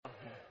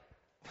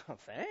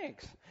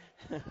Thanks.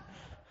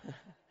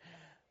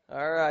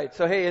 All right.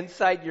 So, hey,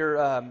 inside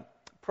your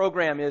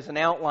program is an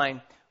outline.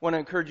 I want to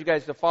encourage you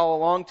guys to follow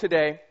along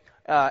today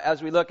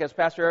as we look. As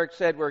Pastor Eric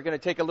said, we're going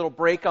to take a little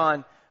break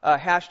on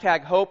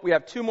hashtag hope. We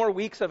have 2 more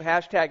weeks of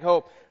hashtag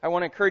hope. I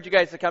want to encourage you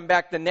guys to come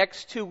back the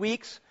next 2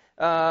 weeks.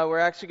 We're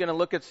actually going to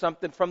look at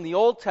something from the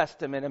Old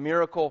Testament, a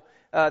miracle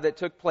that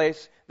took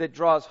place that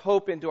draws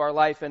hope into our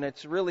life, and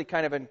it's really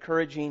kind of an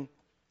encouraging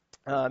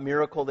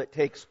miracle that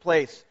takes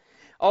place.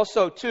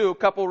 Also, too, a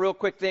couple real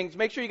quick things.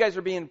 Make sure you guys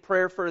are being in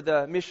prayer for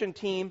the mission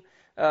team.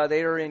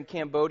 They are in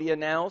Cambodia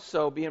now,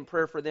 so be in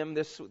prayer for them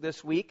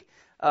this week.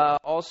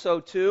 Also,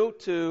 too,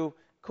 to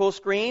cool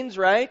screens,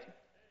 right?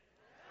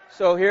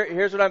 So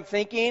here's what I'm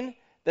thinking.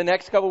 The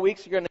next couple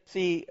weeks, you're going to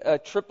see a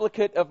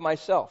triplicate of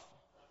myself.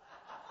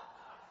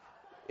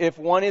 If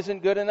 1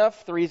 isn't good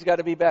enough, 3's got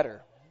to be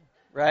better,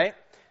 right?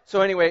 So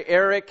anyway,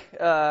 Eric,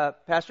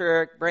 Pastor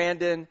Eric,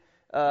 Brandon,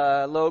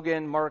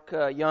 Logan, Mark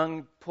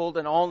Young pulled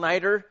an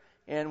all-nighter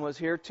and was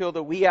here till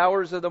the wee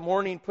hours of the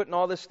morning putting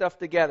all this stuff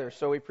together.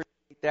 So we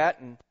appreciate that,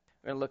 and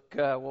we're going to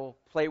look. We'll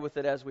play with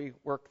it as we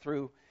work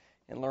through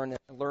and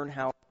learn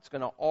how it's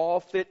going to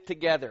all fit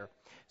together.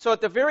 So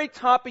at the very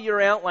top of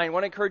your outline, I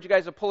want to encourage you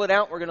guys to pull it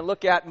out. We're going to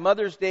look at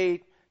Mother's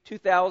Day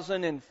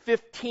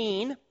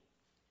 2015.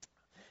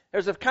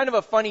 There's a kind of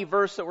a funny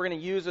verse that we're going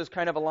to use as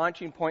kind of a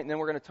launching point, and then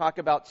we're going to talk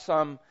about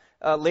some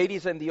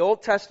ladies in the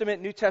Old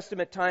Testament, New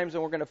Testament times,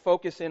 and we're going to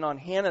focus in on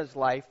Hannah's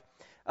life.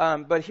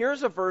 But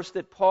here's a verse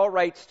that Paul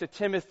writes to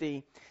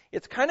Timothy.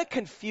 It's kind of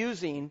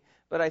confusing,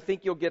 but I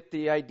think you'll get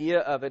the idea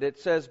of it. It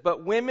says,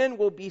 "But women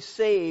will be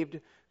saved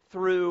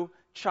through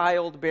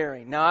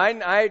childbearing."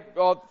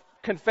 Now,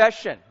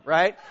 confession,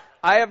 right?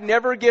 I have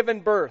never given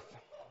birth,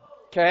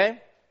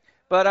 okay?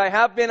 But I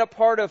have been a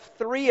part of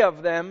 3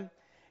 of them,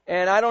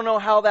 and I don't know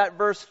how that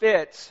verse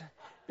fits,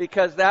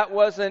 because that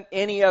wasn't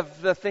any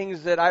of the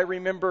things that I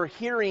remember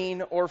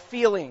hearing or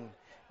feeling,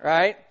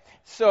 right?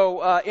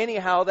 So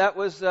anyhow, that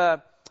was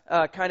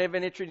kind of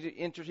an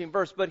interesting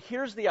verse. But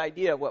here's the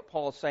idea of what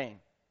Paul is saying.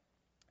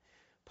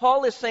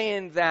 Paul is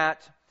saying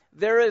that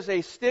there is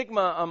a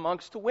stigma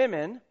amongst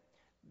women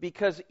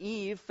because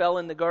Eve fell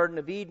in the Garden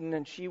of Eden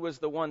and she was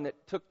the one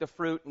that took the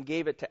fruit and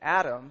gave it to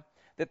Adam,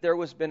 that there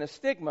was been a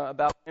stigma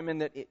about women,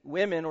 that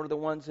women are the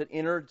ones that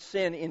entered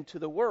sin into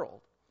the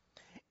world.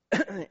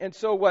 And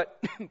so what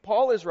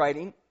Paul is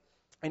writing,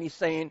 and he's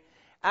saying,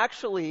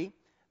 actually,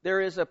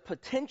 there is a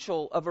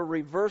potential of a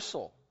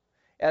reversal.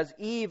 As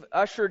Eve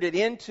ushered it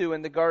into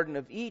in the Garden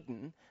of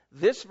Eden,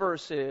 this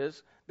verse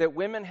is that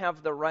women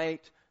have the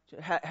right,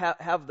 to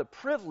have the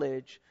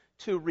privilege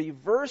to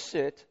reverse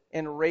it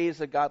and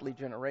raise a godly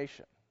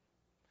generation.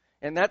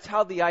 And that's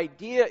how the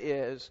idea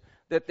is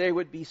that they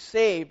would be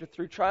saved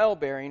through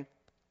childbearing,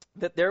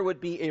 that there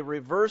would be a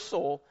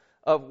reversal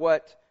of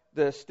what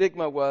the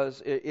stigma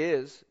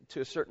is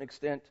to a certain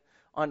extent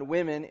on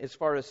women as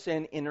far as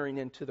sin entering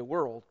into the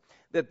world.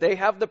 That they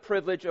have the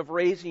privilege of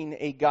raising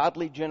a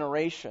godly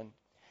generation.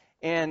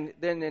 And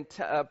then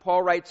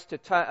Paul writes to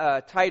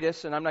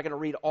Titus, and I'm not going to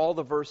read all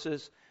the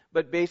verses,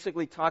 but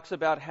basically talks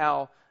about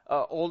how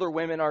older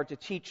women are to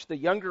teach the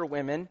younger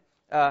women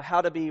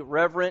how to be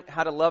reverent,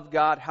 how to love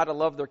God, how to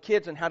love their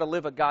kids, and how to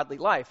live a godly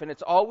life. And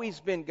it's always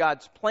been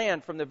God's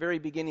plan from the very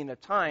beginning of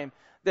time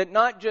that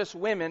not just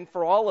women,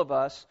 for all of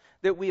us,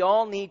 that we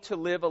all need to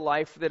live a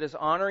life that is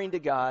honoring to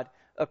God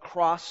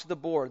across the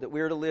board, that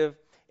we are to live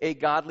a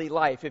godly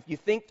life. If you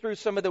think through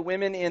some of the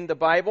women in the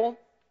Bible,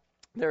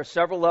 there are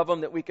several of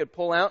them that we could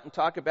pull out and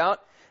talk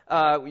about.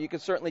 You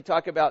could certainly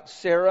talk about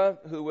Sarah,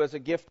 who was a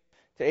gift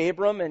to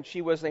Abram, and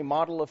she was a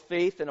model of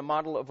faith and a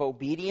model of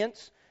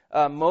obedience.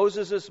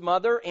 Moses'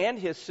 mother and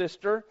his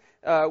sister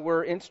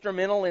were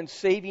instrumental in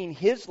saving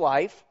his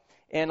life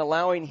and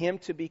allowing him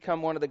to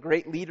become one of the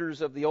great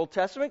leaders of the Old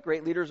Testament,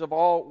 great leaders of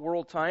all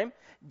world time.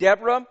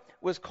 Deborah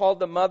was called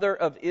the mother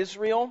of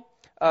Israel.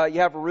 You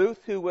have Ruth,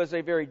 who was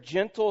a very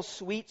gentle,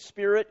 sweet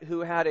spirit,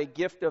 who had a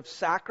gift of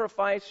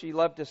sacrifice. She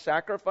loved to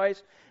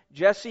sacrifice.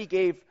 Jesse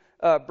gave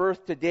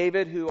birth to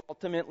David, who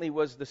ultimately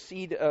was the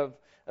seed of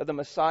the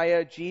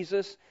Messiah,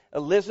 Jesus.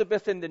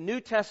 Elizabeth in the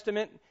New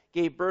Testament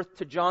gave birth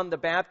to John the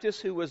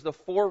Baptist, who was the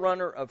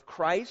forerunner of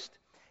Christ,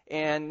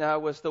 and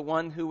was the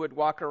one who would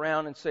walk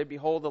around and say,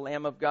 "Behold the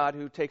Lamb of God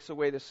who takes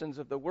away the sins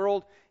of the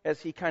world,"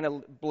 as he kind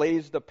of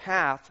blazed the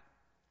path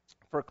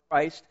for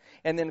Christ.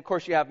 And then, of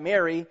course, you have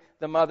Mary,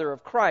 the mother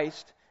of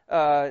Christ,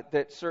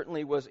 that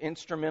certainly was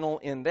instrumental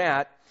in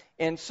that.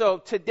 And so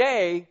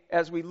today,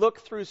 as we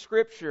look through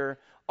Scripture,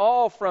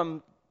 all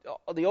from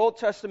the Old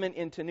Testament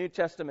into New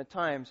Testament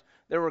times,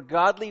 there were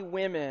godly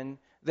women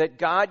that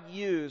God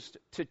used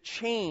to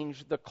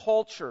change the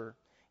culture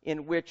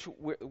in which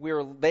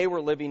they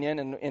were living in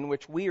and in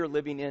which we are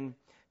living in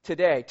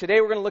today.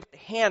 Today we're going to look at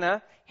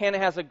Hannah. Hannah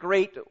has a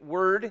great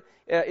word,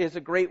 is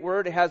a great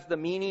word. It has the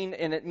meaning,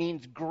 and it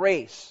means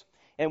grace.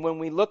 And when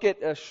we look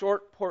at a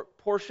short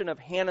portion of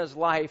Hannah's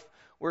life,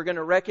 we're going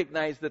to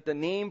recognize that the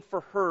name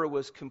for her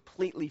was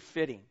completely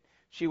fitting.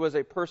 She was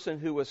a person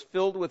who was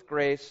filled with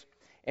grace,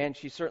 and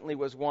she certainly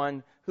was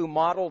one who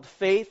modeled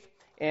faith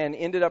and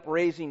ended up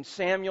raising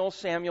Samuel.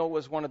 Samuel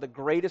was one of the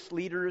greatest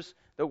leaders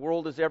the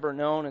world has ever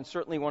known, and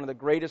certainly one of the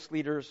greatest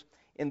leaders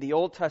in the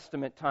Old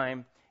Testament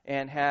time,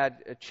 and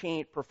had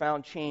a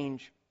profound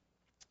change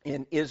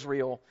in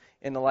Israel,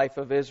 in the life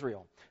of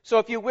Israel. So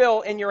if you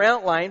will, in your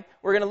outline,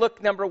 we're going to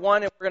look, number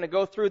one, and we're going to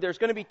go through. There's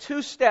going to be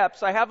 2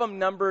 steps. I have them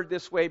numbered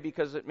this way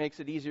because it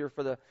makes it easier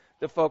for the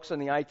folks on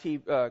the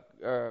IT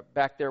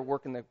back there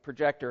working the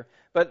projector.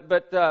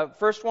 But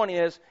first one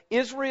is,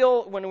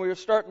 Israel, when we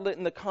start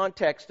in the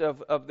context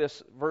of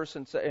this verse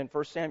in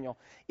 1 Samuel,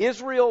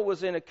 Israel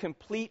was in a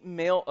complete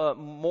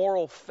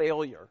moral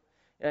failure.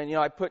 And,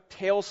 I put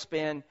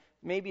tailspin,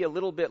 maybe a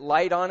little bit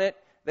light on it.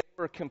 They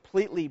were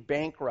completely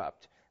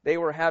bankrupt. They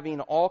were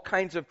having all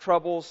kinds of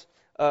troubles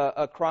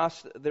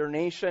across their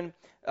nation.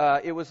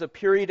 It was a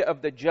period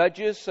of the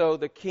judges, so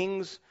the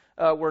kings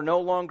were no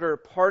longer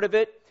part of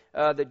it.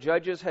 The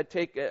judges had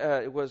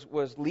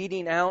was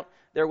leading out.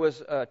 There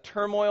was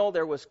turmoil.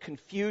 There was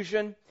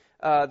confusion.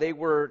 They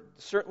were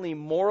certainly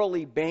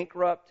morally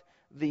bankrupt.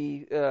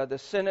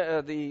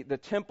 The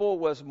temple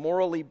was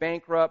morally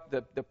bankrupt.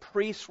 The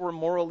priests were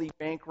morally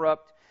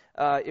bankrupt.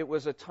 It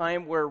was a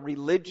time where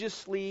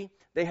religiously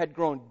they had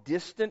grown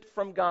distant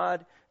from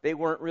God. They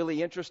weren't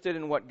really interested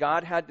in what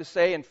God had to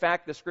say. In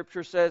fact, the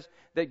Scripture says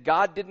that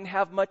God didn't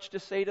have much to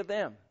say to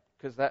them,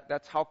 because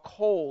that's how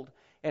cold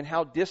and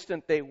how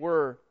distant they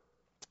were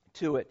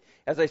to it.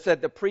 As I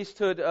said, the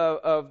priesthood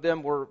of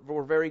them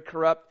were very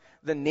corrupt.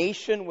 The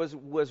nation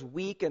was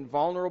weak and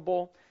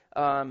vulnerable.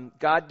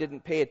 God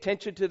didn't pay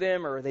attention to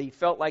them, or they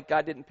felt like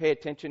God didn't pay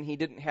attention. He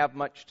didn't have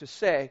much to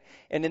say.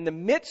 And in the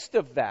midst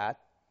of that,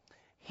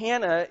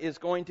 Hannah is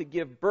going to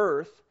give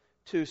birth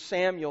to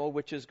Samuel,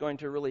 which is going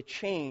to really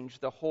change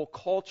the whole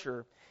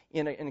culture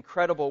in an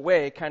incredible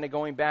way, kind of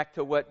going back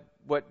to what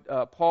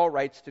Paul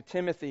writes to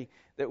Timothy,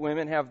 that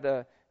women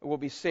will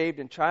be saved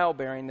in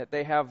childbearing, that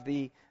they have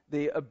the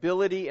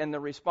ability and the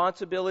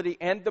responsibility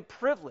and the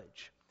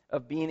privilege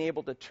of being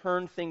able to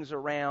turn things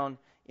around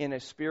in a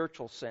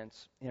spiritual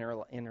sense in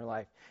her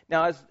life.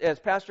 Now, as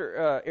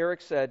Pastor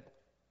Eric said,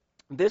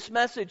 this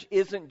message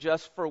isn't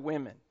just for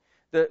women.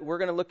 We're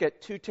going to look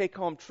at 2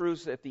 take-home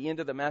truths at the end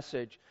of the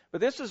message, but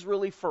this is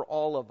really for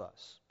all of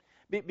us.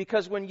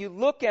 Because when you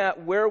look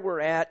at where we're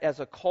at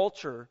as a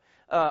culture,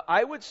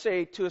 I would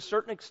say to a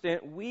certain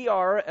extent, we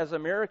are, as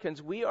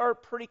Americans, we are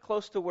pretty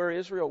close to where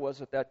Israel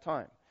was at that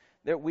time.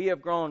 That we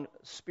have grown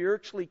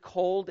spiritually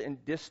cold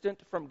and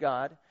distant from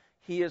God.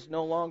 He is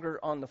no longer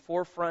on the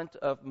forefront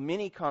of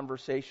many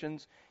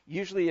conversations.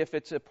 Usually if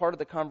it's a part of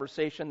the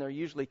conversation, they're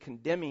usually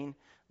condemning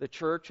the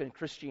church and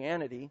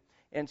Christianity.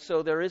 And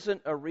so there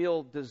isn't a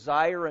real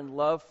desire and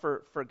love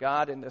for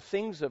God and the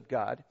things of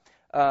God.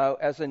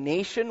 As a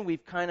nation, we're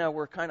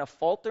kind of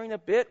faltering a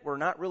bit. We're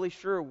not really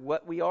sure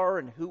what we are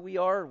and who we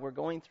are. We're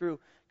going through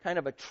kind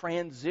of a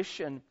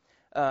transition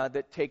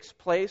that takes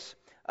place.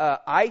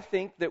 I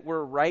think that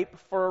we're ripe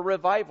for a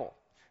revival.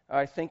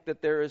 I think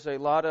that there is a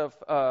lot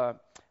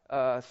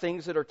of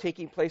things that are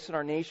taking place in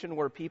our nation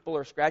where people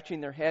are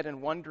scratching their head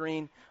and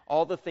wondering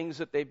all the things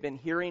that they've been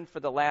hearing for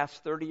the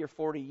last 30 or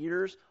 40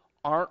 years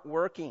aren't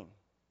working.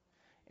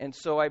 And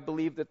so I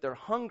believe that they're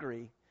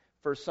hungry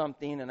for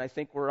something, and I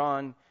think we're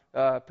on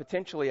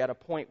potentially at a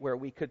point where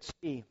we could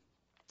see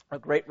a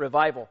great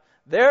revival.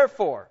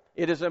 Therefore,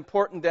 it is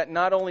important that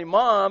not only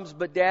moms,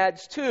 but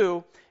dads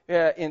too,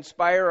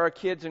 inspire our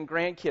kids and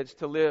grandkids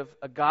to live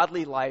a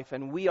godly life,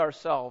 and we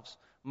ourselves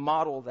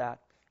model that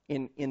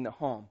in the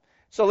home.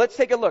 So let's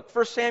take a look.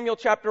 1 Samuel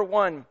chapter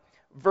 1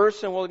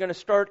 verse, and we're going to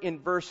start in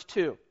verse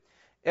 2.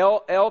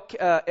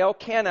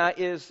 Elkanah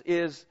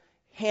is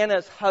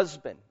Hannah's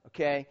husband,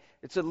 okay?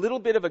 It's a little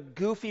bit of a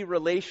goofy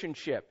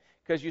relationship,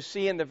 because you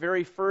see in the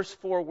very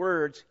first 4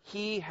 words,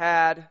 he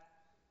had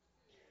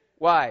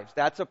wives.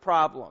 That's a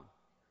problem.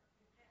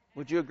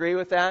 Would you agree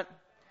with that?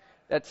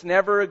 That's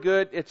never a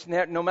good,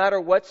 no matter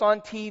what's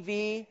on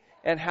TV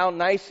and how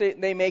nice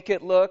they make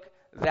it look,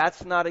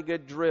 that's not a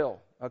good drill,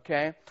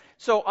 okay?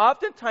 So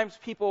oftentimes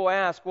people will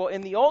ask, well,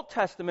 in the Old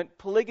Testament,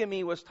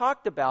 polygamy was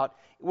talked about.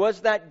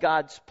 Was that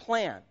God's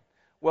plan?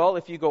 Well,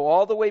 if you go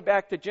all the way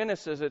back to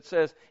Genesis, it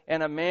says,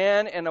 and a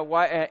man and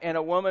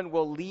a woman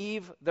will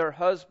leave their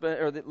husband,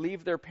 or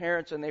leave their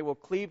parents, and they will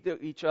cleave to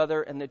each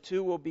other, and the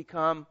 2 will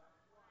become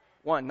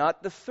one.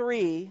 Not the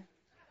 3,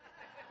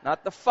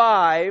 not the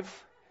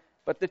 5,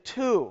 but the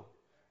 2.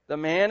 The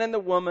man and the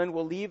woman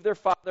will leave their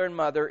father and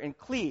mother and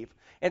cleave.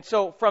 And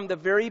so from the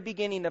very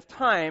beginning of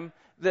time,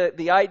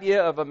 the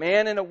idea of a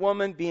man and a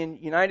woman being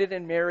united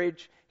in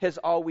marriage has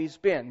always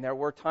been. There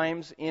were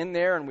times in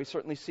there, and we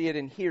certainly see it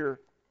in here,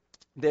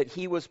 that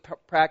he was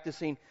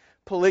practicing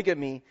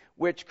polygamy,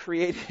 which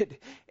created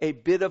a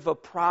bit of a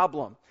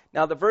problem.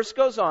 Now the verse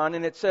goes on,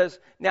 and it says,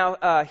 now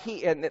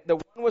the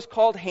one was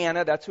called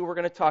Hannah, that's who we're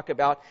going to talk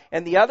about,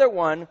 and the other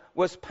one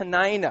was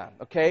Peninnah.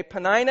 Okay,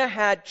 Peninnah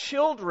had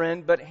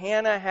children, but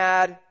Hannah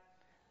had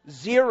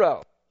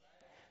 0.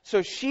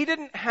 So she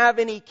didn't have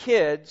any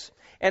kids,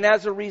 and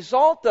as a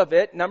result of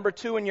it, number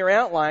 2 in your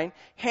outline,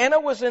 Hannah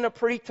was in a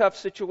pretty tough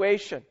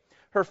situation.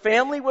 Her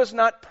family was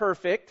not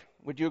perfect.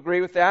 Would you agree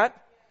with that?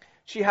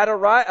 She had a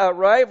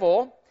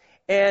rival,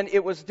 and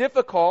it was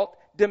difficult,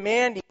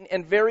 demanding,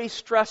 and very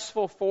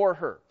stressful for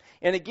her.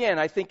 And again,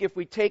 I think if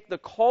we take the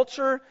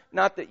culture,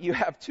 not that you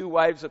have 2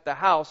 wives at the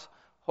house,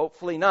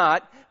 hopefully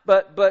not,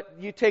 but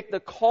you take the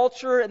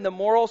culture and the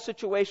moral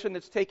situation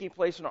that's taking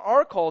place in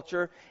our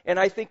culture, and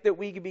I think that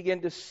we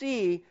begin to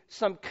see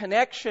some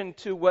connection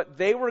to what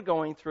they were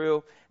going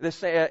through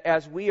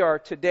as we are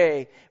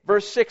today.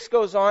 Verse 6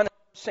 goes on,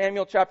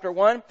 Samuel chapter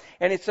 1,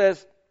 and it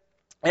says,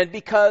 "And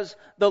because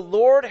the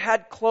Lord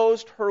had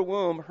closed her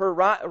womb, her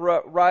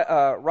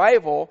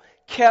rival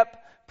kept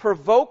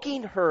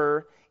provoking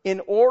her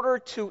in order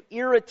to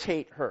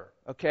irritate her."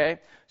 Okay?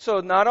 So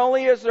not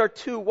only is there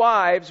 2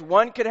 wives,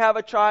 one could have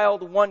a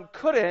child, one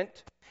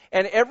couldn't,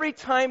 and every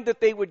time that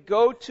they would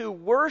go to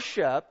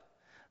worship,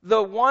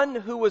 the one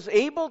who was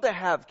able to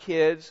have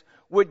kids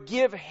would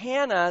give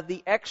Hannah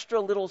the extra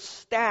little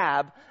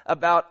stab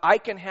about, I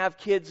can have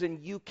kids and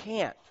you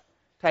can't,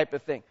 type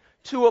of thing.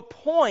 To a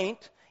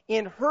point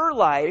in her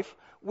life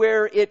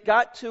where it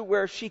got to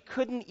where she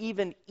couldn't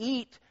even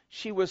eat.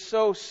 She was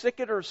so sick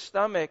at her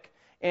stomach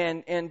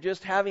and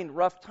just having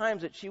rough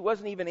times that she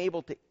wasn't even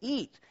able to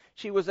eat.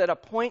 She was at a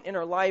point in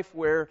her life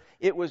where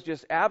it was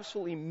just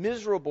absolutely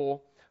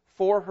miserable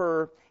for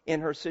her in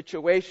her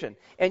situation.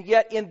 And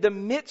yet in the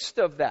midst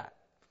of that,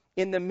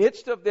 in the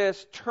midst of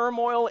this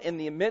turmoil, in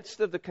the midst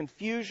of the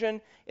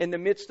confusion, in the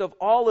midst of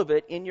all of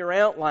it, in your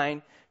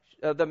outline,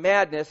 the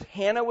madness,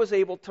 Hannah was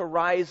able to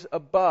rise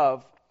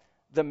above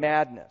the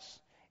madness.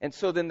 And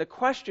so then the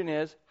question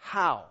is,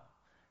 how?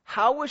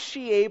 How was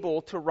she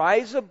able to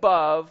rise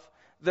above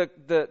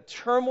the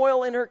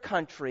turmoil in her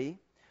country,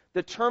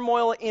 the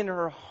turmoil in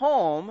her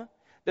home,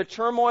 the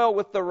turmoil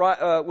with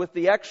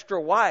the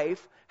extra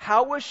wife?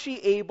 How was she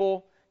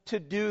able to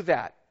do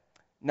that?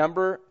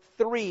 Number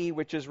 3,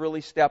 which is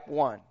really step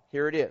 1.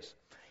 Here it is.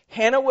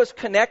 Hannah was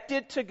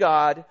connected to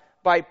God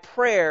by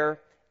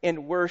prayer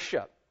and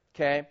worship.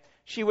 Okay?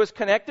 She was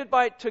connected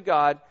to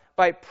God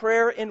by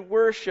prayer and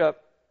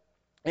worship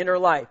in her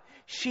life.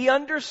 She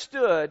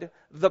understood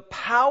the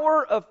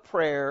power of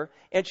prayer,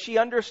 and she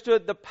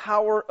understood the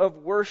power of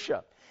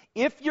worship.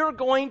 If you're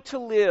going to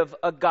live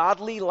a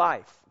godly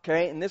life,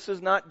 okay, and this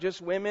is not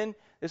just women,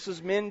 this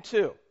is men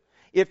too.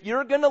 If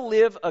you're going to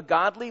live a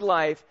godly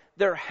life,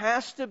 there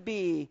has to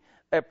be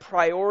a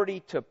priority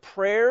to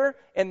prayer,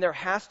 and there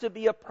has to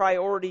be a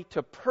priority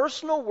to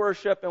personal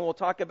worship, and we'll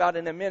talk about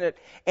in a minute,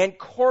 and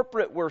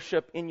corporate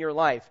worship in your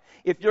life.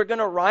 If you're going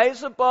to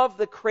rise above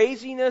the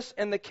craziness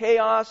and the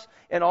chaos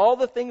and all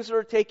the things that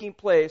are taking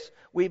place,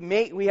 we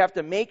have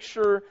to make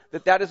sure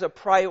that that is a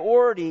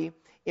priority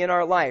in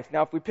our life.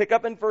 Now, if we pick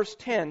up in verse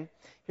 10,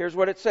 here's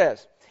what it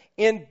says.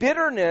 "In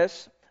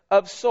bitterness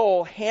of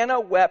soul, Hannah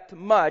wept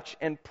much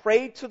and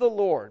prayed to the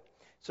Lord."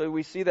 So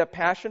we see that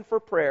passion for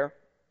prayer.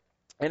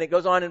 And it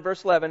goes on in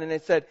verse 11, and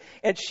it said,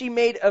 "And she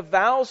made a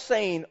vow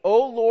saying,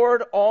 O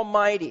Lord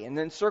Almighty," and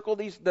then circle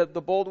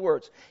the bold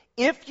words,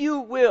 "if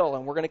you will,"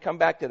 and we're going to come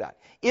back to that,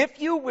 "if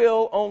you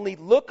will only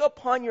look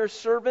upon your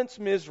servant's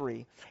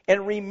misery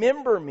and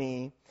remember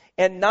me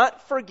and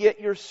not forget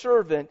your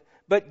servant,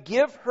 but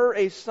give her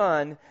a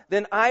son,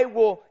 then I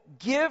will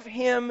give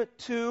him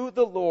to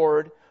the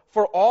Lord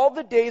for all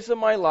the days of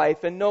my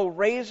life, and no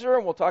razor,"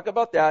 and we'll talk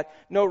about that,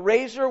 "no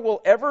razor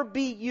will ever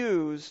be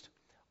used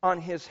on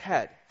his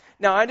head."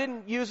 Now, I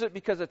didn't use it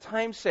because of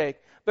time's sake,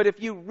 but if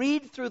you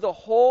read through the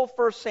whole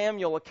 1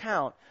 Samuel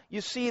account,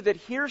 you see that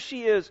here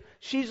she is.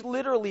 She's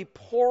literally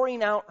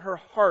pouring out her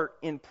heart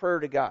in prayer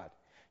to God.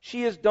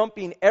 She is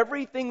dumping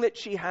everything that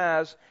she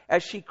has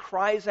as she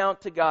cries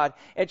out to God.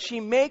 And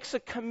she makes a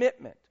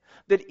commitment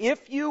that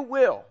if you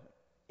will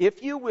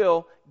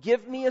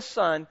give me a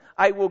son,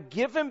 I will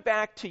give him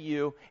back to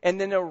you, and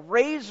then a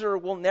razor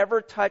will never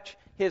touch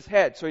his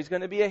head. So he's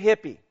going to be a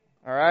hippie,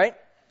 all right?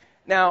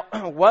 Now,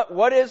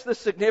 what is the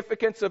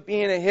significance of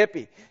being a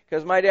hippie?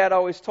 Because my dad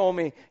always told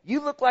me, you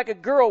look like a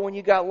girl when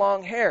you got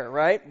long hair,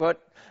 right?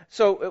 But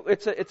so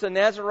it's a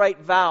Nazirite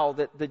vow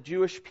that the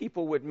Jewish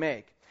people would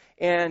make.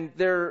 And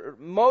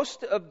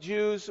most of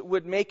Jews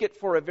would make it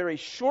for a very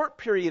short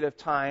period of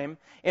time,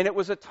 and it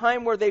was a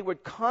time where they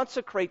would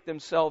consecrate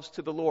themselves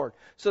to the Lord.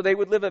 So they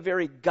would live a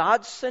very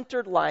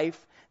God-centered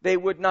life. They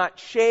would not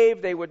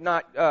shave. They would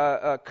not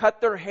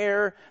cut their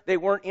hair. They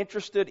weren't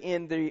interested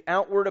in the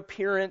outward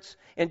appearance.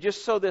 And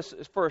just so this,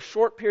 for a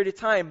short period of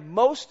time,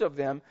 most of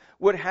them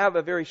would have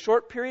a very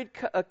short period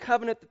a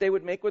covenant that they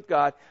would make with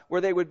God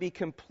where they would be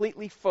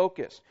completely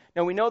focused.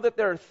 Now, we know that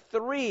there are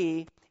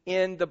 3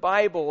 in the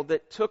Bible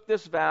that took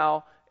this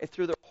vow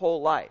through their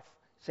whole life.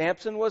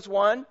 Samson was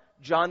one,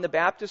 John the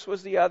Baptist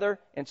was the other,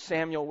 and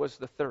Samuel was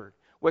the third.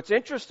 What's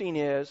interesting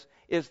is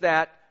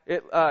that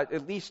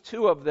at least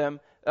 2 of them,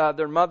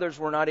 their mothers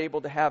were not able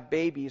to have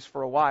babies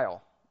for a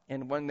while.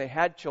 And when they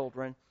had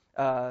children,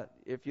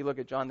 if you look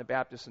at John the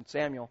Baptist and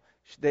Samuel,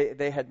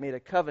 they had made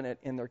a covenant,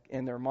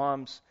 and their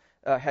moms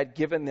had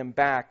given them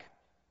back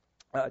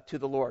to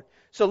the Lord.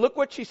 So look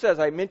what she says.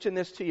 I mentioned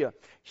this to you.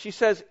 She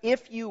says,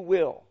 if you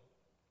will.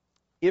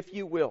 If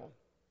you will.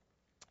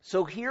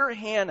 So here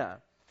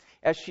Hannah,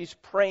 as she's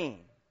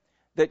praying,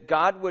 that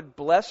God would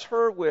bless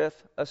her with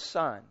a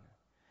son.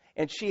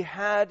 And she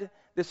had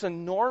this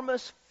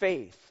enormous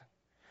faith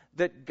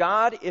that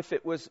God, if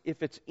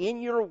it's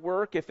in your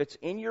work, if it's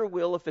in your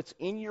will, if it's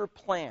in your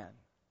plan,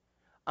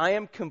 I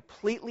am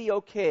completely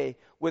okay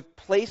with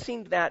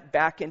placing that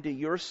back into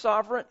your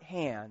sovereign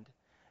hand,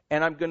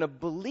 and I'm going to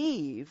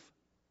believe,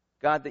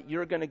 God, that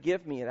you're going to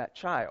give me that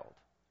child.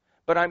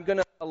 But I'm going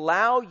to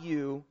allow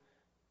you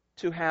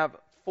to have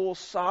full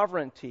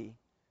sovereignty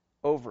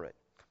over it.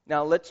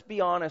 Now, let's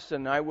be honest,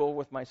 and I will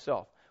with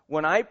myself.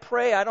 When I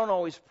pray, I don't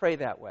always pray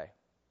that way.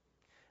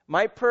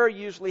 My prayer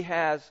usually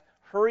has,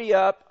 hurry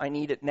up, I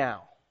need it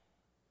now.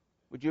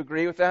 Would you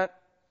agree with that?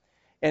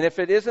 And if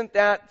it isn't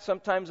that,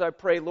 sometimes I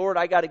pray, Lord,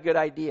 I got a good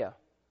idea.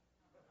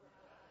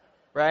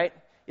 Right?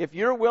 If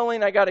you're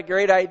willing, I got a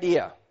great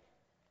idea.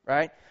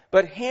 Right?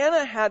 But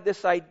Hannah had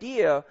this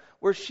idea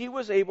where she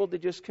was able to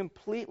just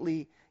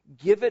completely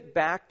give it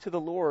back to the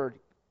Lord,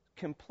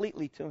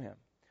 completely to Him,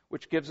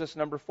 which gives us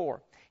number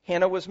 4.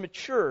 Hannah was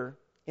mature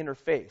in her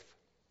faith.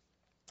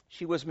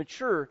 She was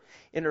mature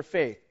in her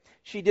faith.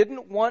 She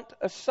didn't want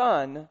a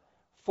son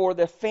for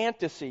the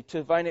fantasy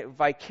to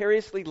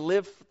vicariously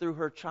live through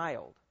her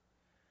child.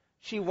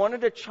 She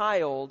wanted a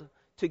child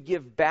to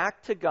give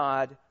back to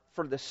God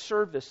for the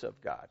service of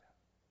God.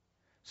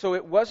 So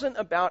it wasn't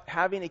about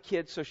having a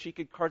kid so she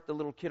could cart the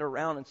little kid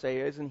around and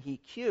say, isn't he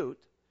cute?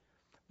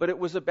 But it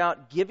was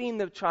about giving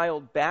the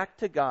child back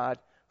to God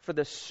for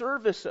the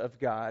service of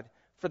God,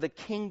 for the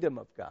kingdom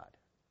of God.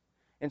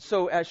 And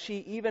so as she,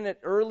 even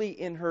early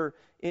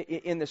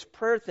in this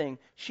prayer thing,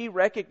 she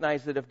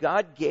recognized that if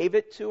God gave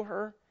it to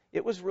her,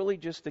 it was really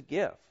just a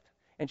gift.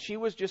 And she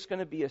was just going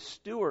to be a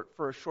steward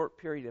for a short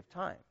period of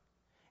time.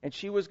 And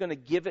she was going to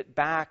give it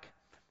back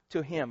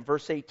to Him.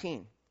 Verse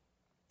 18.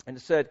 And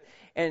it said,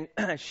 and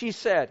she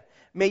said,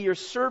 may your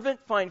servant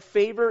find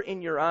favor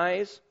in your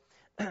eyes.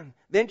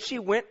 Then she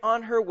went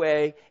on her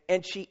way,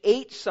 and she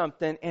ate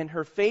something, and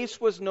her face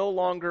was no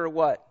longer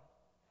what?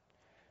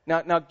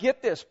 Now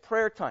get this,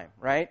 prayer time,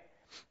 right?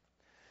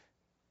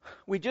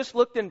 We just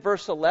looked in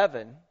verse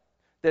 11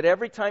 that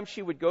every time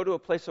she would go to a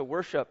place of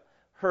worship,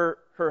 her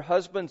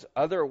husband's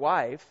other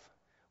wife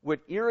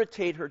would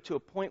irritate her to a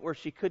point where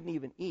she couldn't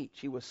even eat.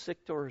 She was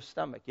sick to her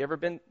stomach. You ever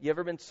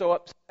been so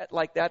upset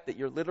like that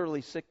you're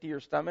literally sick to your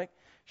stomach?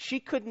 She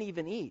couldn't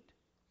even eat.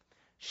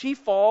 She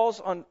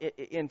falls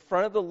in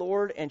front of the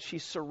Lord, and she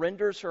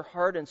surrenders her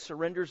heart and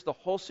surrenders the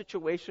whole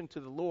situation to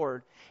the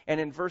Lord. And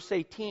in verse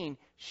 18,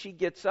 she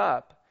gets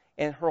up,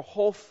 and her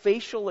whole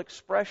facial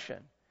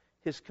expression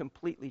has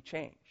completely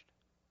changed.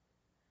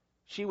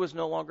 She was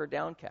no longer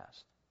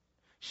downcast.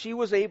 She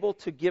was able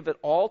to give it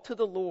all to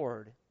the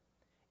Lord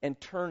and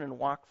turn and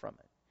walk from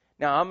it.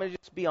 Now, I'm going to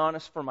just be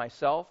honest for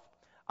myself.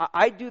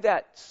 I do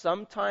that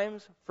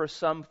sometimes for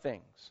some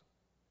things.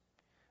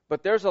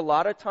 But there's a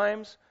lot of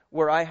times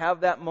where I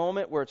have that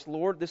moment where it's,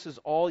 Lord, this is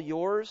all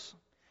yours.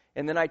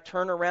 And then I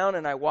turn around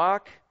and I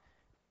walk,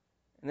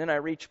 and then I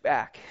reach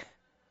back.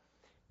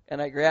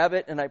 And I grab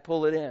it and I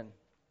pull it in.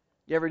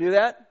 You ever do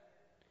that?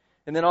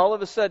 And then all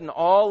of a sudden,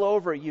 all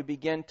over, you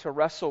begin to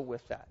wrestle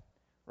with that.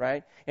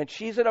 Right? And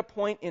she's at a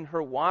point in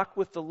her walk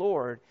with the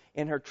Lord,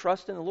 in her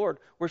trust in the Lord,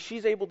 where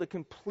she's able to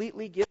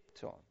completely give it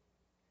to Him.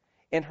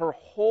 And her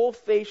whole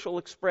facial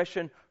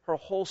expression, her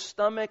whole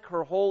stomach,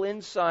 her whole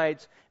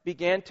insides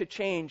began to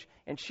change,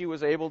 and she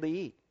was able to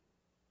eat.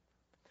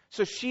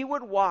 So she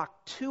would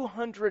walk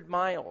 200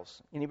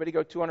 miles. Anybody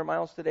go 200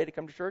 miles today to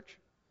come to church?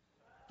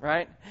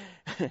 Right?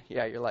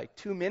 Yeah, you're like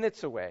 2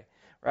 minutes away.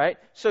 Right?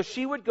 So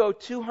she would go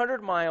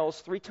 200 miles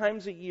 3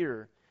 times a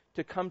year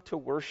to come to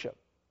worship.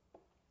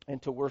 And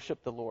to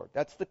worship the Lord.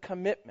 That's the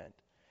commitment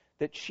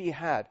that she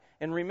had.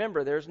 And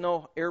remember, there's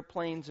no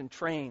airplanes and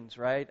trains,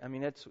 right? I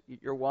mean,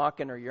 you're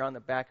walking or you're on the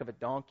back of a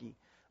donkey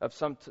of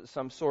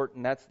some sort,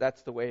 and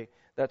that's the way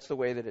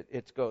that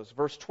it goes.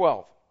 Verse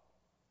 12.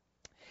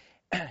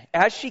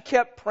 As she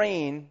kept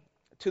praying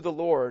to the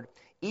Lord,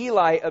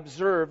 Eli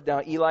observed. Now,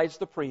 Eli's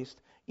the priest.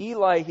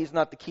 Eli, he's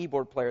not the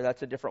keyboard player.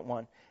 That's a different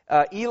one.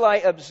 Eli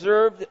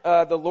observed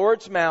the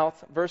Lord's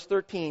mouth. Verse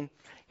 13.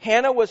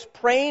 Hannah was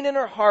praying in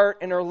her heart,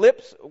 and her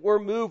lips were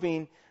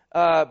moving,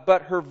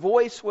 but her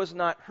voice was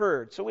not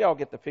heard. So we all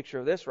get the picture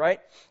of this, right?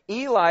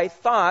 Eli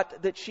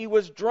thought that she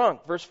was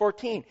drunk. Verse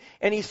 14.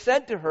 And he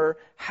said to her,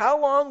 how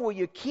long will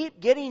you keep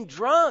getting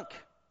drunk?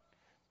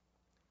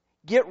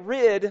 Get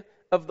rid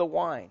of the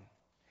wine.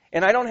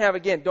 And I don't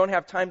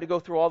have time to go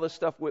through all this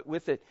stuff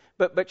with it.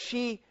 But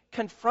she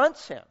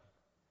confronts him.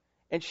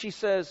 And she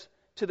says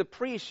to the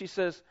priest, she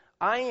says,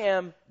 I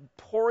am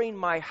pouring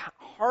my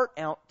heart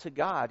out to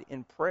God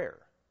in prayer.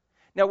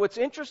 Now, what's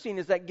interesting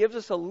is that gives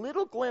us a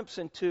little glimpse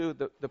into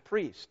the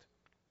priest.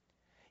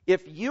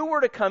 If you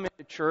were to come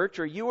into church,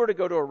 or you were to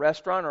go to a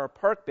restaurant or a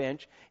park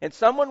bench, and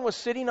someone was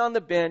sitting on the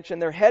bench, and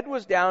their head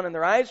was down, and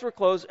their eyes were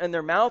closed, and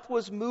their mouth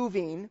was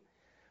moving,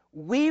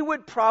 we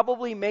would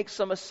probably make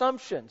some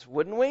assumptions,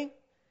 wouldn't we?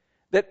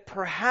 That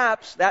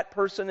perhaps that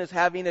person is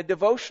having a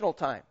devotional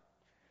time.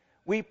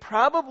 We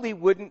probably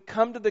wouldn't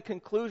come to the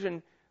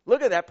conclusion,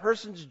 look at that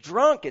person's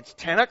drunk. It's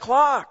 10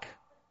 o'clock.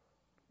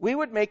 We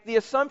would make the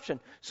assumption.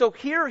 So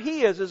here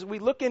he is, as we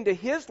look into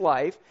his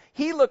life,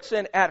 he looks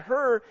in at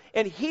her,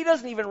 and he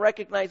doesn't even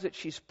recognize that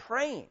she's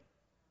praying.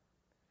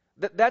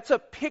 That's a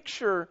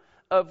picture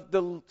of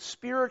the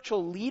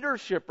spiritual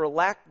leadership or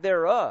lack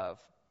thereof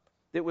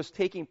that was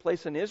taking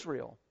place in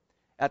Israel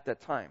at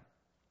that time.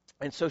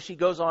 And so she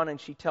goes on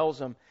and she tells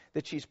him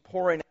that she's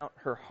pouring out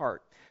her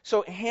heart.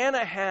 So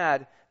Hannah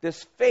had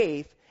this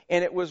faith,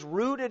 and it was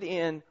rooted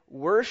in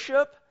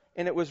worship,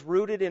 and it was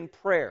rooted in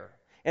prayer.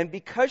 And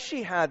because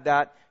she had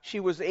that, she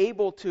was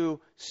able to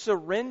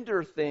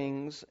surrender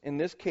things, in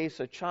this case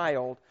a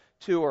child,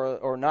 to,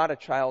 or not a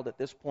child at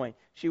this point.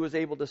 She was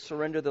able to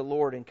surrender the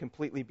Lord and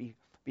completely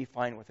be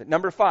fine with it.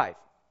 Number 5,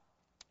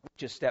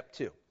 which is step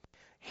 2.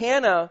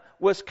 Hannah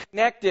was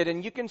connected,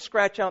 and you can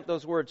scratch out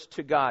those words,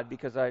 to God,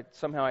 because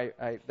somehow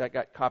that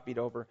got copied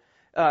over.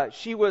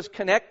 She was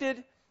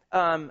connected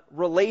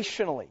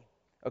relationally.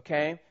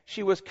 Okay?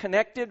 She was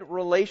connected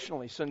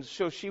relationally.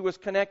 So she was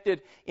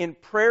connected in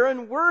prayer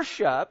and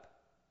worship,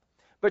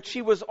 but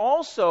she was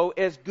also,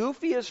 as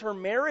goofy as her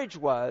marriage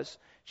was,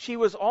 she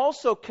was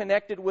also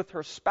connected with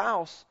her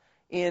spouse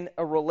in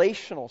a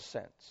relational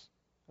sense.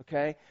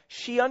 Okay?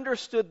 She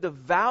understood the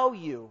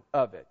value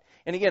of it.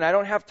 And again, I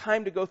don't have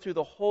time to go through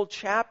the whole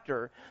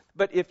chapter,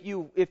 but if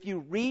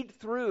you read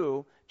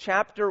through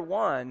chapter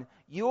 1,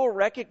 you will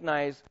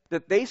recognize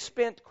that they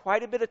spent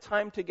quite a bit of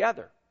time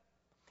together.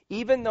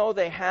 Even though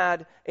they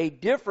had a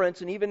difference,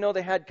 and even though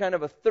they had kind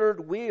of a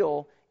third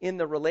wheel in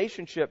the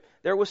relationship,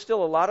 there was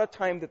still a lot of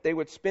time that they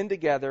would spend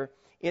together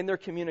in their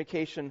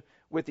communication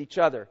with each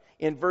other.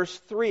 In verse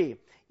 3,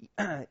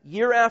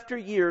 year after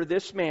year,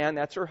 this man,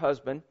 that's her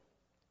husband,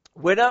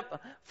 went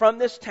up from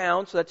this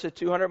town, so that's a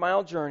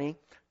 200-mile journey,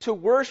 to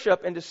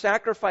worship and to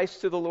sacrifice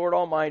to the Lord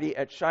Almighty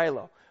at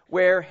Shiloh,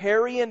 where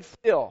Harry and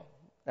Phil,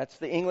 that's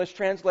the English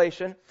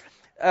translation,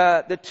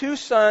 the two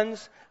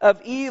sons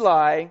of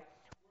Eli,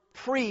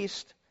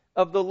 priest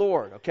of the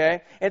Lord,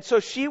 okay? And so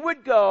she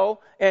would go,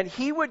 and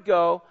he would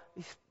go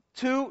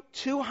to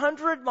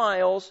 200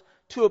 miles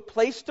to a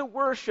place to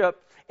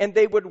worship, and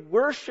they would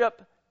worship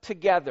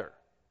together.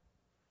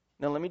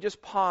 Now let me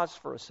just pause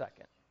for a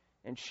second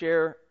and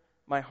share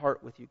my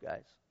heart with you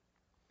guys.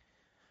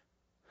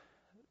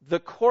 The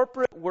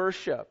corporate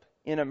worship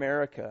in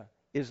America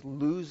is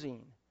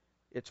losing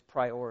its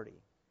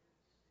priority.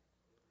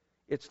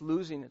 It's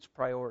losing its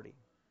priority.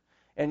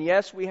 And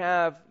yes, we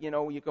have,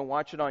 you can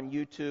watch it on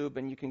YouTube,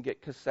 and you can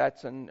get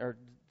cassettes or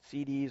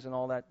CDs and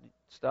all that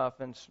stuff,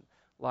 and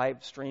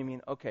live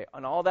streaming. Okay,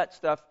 and all that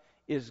stuff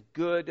is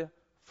good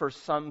for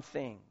some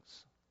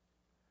things.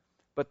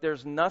 But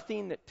there's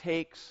nothing that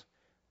takes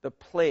the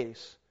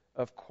place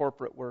of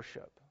corporate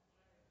worship.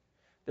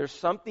 There's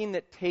something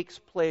that takes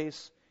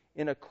place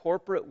in a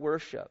corporate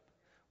worship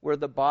where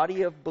the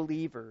body of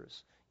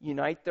believers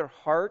unite their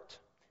heart,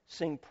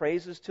 sing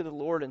praises to the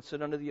Lord, and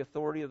sit under the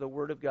authority of the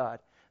Word of God.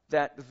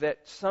 That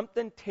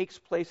something takes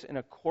place in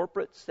a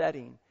corporate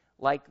setting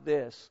like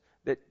this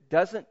that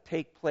doesn't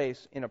take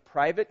place in a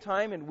private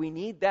time, and we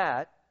need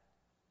that,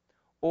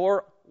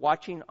 or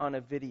watching on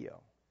a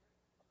video.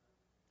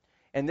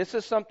 And this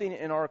is something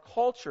in our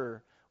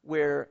culture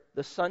where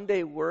the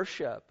Sunday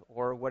worship,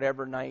 or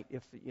whatever night,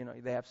 if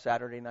they have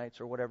Saturday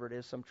nights or whatever it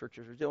is some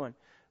churches are doing,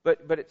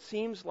 but it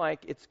seems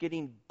like it's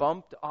getting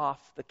bumped off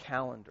the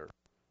calendar.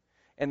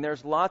 And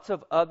there's lots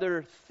of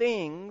other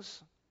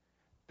things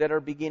that are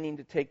beginning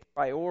to take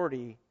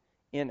priority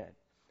in it.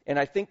 And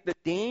I think the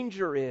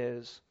danger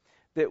is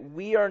that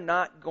we are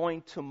not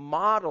going to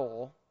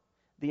model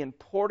the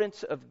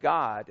importance of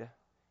God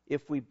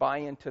if we buy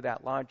into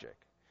that logic.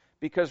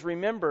 Because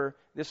remember,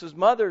 this is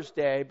Mother's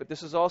Day, but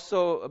this is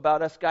also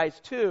about us guys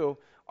too.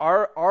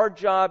 Our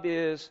job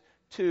is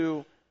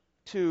to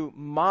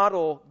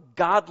model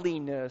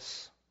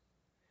godliness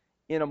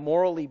in a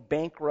morally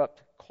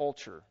bankrupt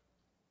culture.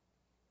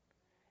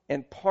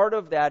 And part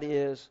of that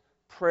is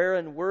prayer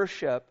and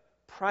worship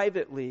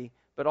privately,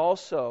 but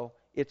also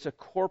it's a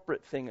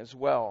corporate thing as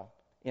well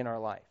in our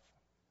life.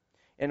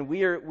 And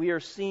we are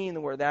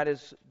seeing where that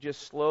is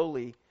just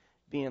slowly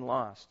being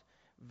lost.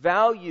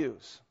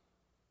 Values,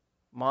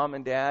 mom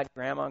and dad,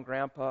 grandma and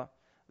grandpa,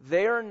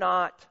 they are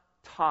not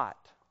taught.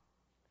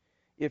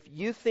 If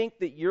you think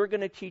that you're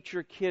going to teach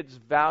your kids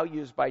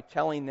values by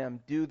telling them,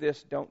 do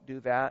this, don't do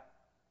that,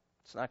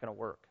 it's not going to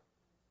work.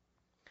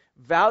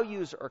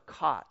 Values are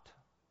caught.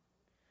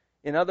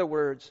 In other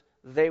words,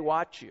 they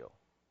watch you.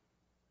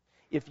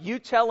 If you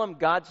tell them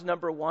God's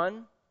number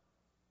one,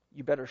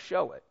 you better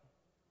show it.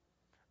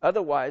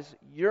 Otherwise,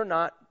 you're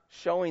not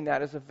showing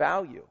that as a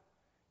value.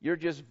 You're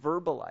just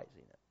verbalizing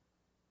it.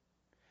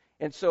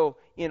 And so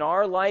in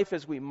our life,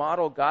 as we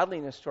model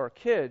godliness to our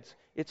kids,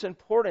 it's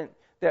important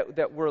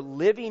that we're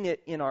living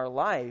it in our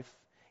life,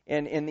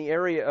 and in the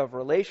area of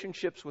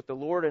relationships with the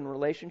Lord and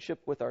relationship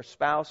with our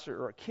spouse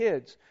or our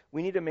kids,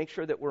 we need to make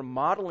sure that we're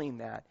modeling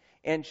that.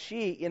 And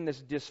she, in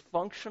this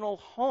dysfunctional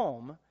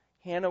home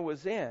Hannah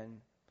was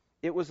in,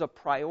 it was a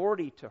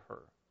priority to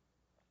her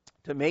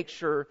to make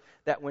sure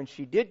that when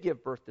she did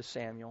give birth to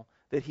Samuel,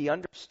 that he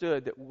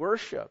understood that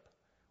worship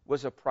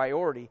was a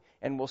priority.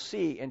 And we'll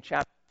see in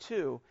chapter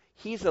 2,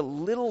 he's a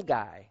little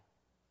guy,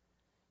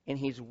 and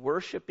he's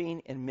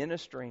worshiping and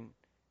ministering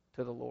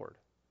to the Lord.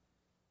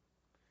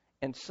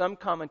 And some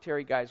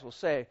commentary guys will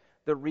say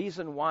the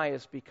reason why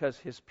is because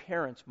his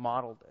parents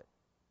modeled it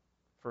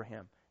for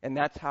him. And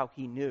that's how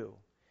he knew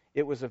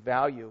it was a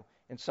value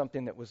and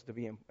something that was to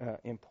be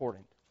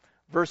important.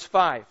 Verse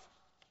 5.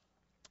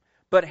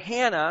 But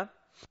Hannah,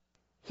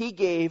 he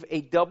gave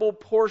a double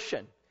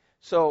portion.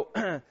 So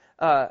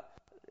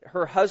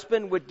her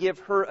husband would give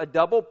her a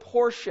double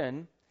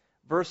portion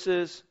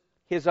versus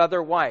his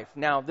other wife.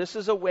 Now, this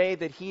is a way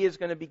that he is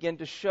going to begin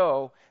to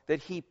show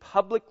that he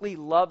publicly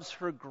loves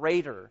her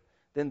greater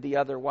than the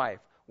other wife.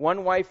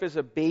 One wife is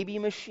a baby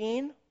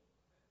machine,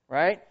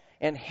 right?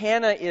 And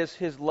Hannah is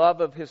his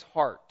love of his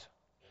heart,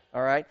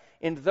 all right?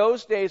 In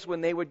those days when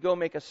they would go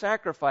make a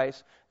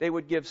sacrifice, they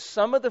would give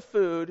some of the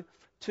food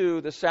to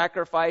the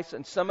sacrifice,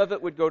 and some of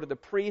it would go to the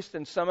priest,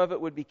 and some of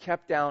it would be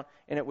kept down,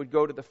 and it would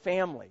go to the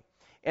family.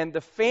 And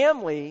the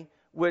family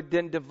would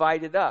then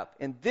divide it up.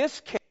 In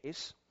this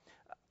case,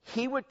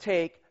 he would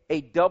take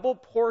a double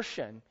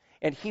portion,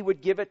 and he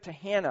would give it to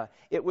Hannah.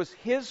 It was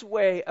his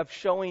way of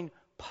showing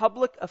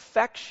public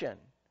affection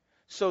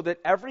so that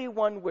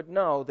everyone would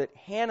know that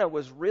Hannah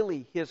was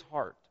really his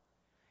heart.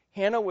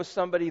 Hannah was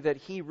somebody that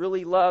he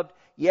really loved.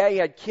 Yeah, he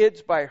had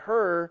kids by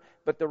her,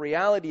 but the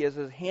reality is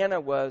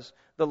Hannah was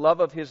the love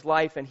of his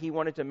life, and he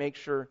wanted to make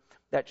sure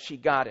that she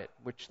got it,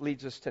 which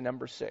leads us to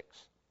number 6.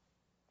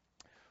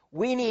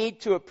 We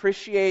need to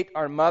appreciate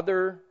our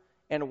mother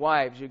and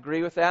wives. You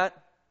agree with that?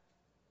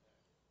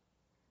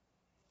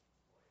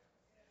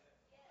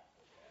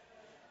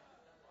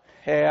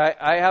 Hey,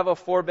 I have a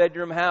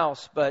 4-bedroom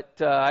house,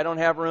 but I don't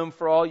have room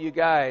for all you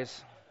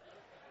guys.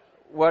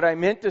 What I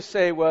meant to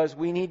say was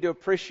we need to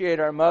appreciate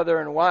our mother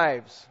and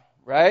wives,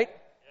 right?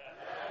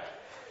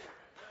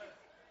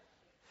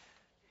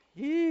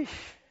 Yeesh.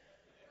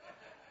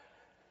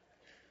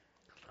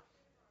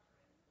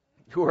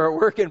 We're a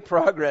work in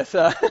progress,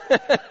 huh?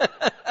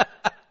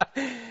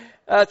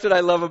 That's what I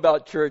love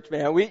about church,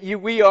 man.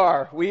 We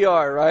are,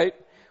 right?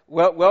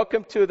 Well,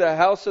 welcome to the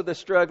house of the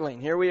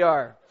struggling. Here we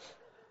are.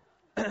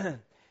 Of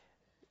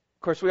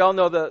course, we all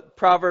know the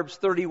Proverbs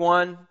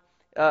 31.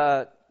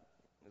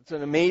 It's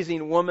an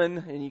amazing woman,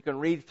 and you can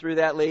read through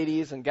that,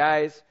 ladies and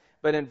guys.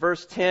 But in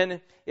verse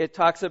 10, it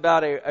talks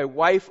about a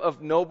wife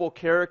of noble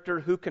character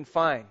who can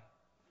find.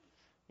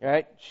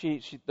 Right?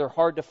 They're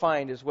hard to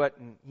find is what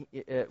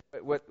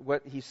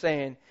he's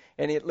saying.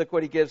 And look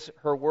what he gives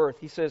her worth.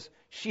 He says,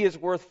 she is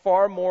worth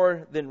far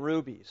more than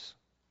rubies.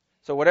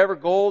 So whatever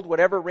gold,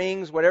 whatever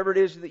rings, whatever it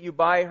is that you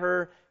buy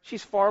her,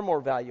 she's far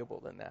more valuable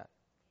than that.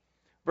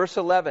 Verse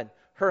 11,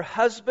 her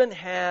husband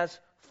has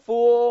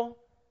full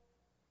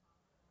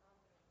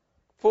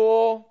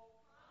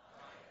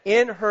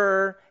in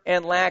her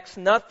and lacks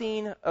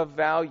nothing of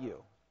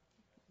value.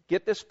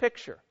 Get this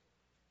picture.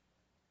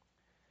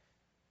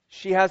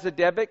 She has a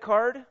debit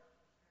card,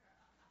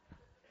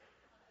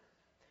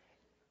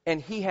 and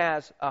he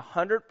has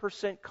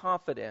 100%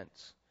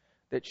 confidence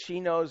that she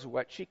knows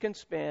what she can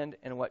spend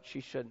and what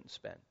she shouldn't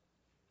spend.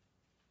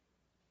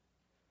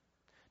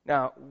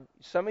 Now,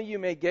 some of you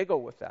may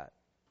giggle with that.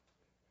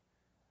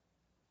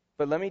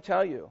 But let me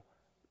tell you,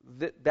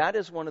 that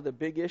is one of the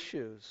big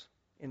issues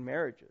in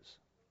marriages.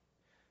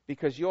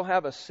 Because you'll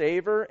have a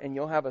saver and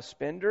you'll have a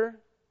spender,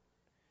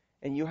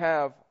 and you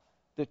have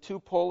the two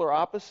polar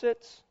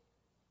opposites.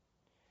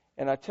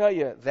 And I tell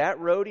you, that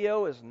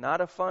rodeo is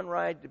not a fun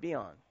ride to be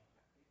on.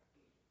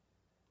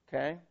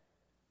 Okay?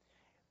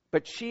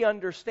 But she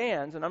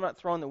understands, and I'm not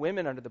throwing the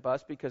women under the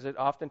bus because it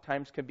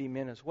oftentimes can be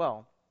men as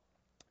well.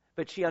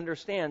 But she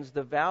understands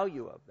the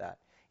value of that.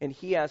 And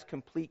he has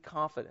complete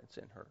confidence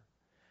in her.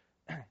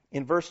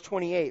 In verse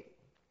 28,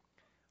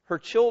 her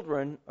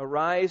children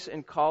arise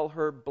and call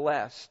her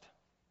blessed,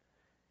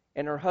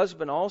 and her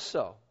husband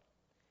also,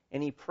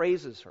 and he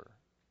praises her.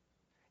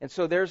 And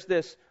so there's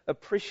this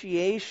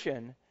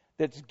appreciation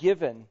that's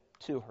given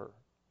to her,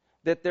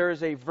 that there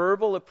is a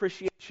verbal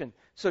appreciation.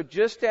 So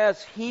just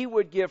as he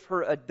would give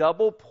her a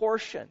double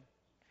portion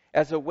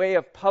as a way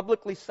of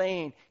publicly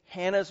saying,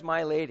 Hannah's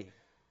my lady,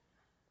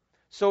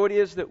 so it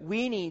is that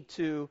we need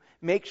to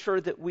make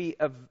sure that we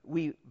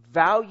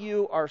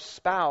value our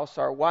spouse,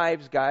 our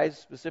wives, guys,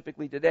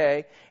 specifically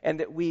today,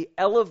 and that we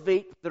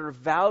elevate their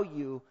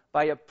value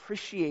by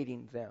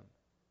appreciating them,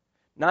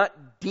 not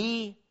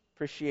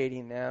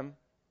depreciating them,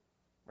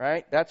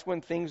 right? That's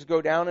when things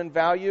go down in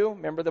value.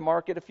 Remember the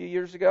market a few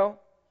years ago?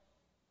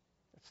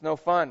 It's no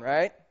fun,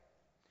 right?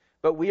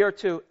 But we are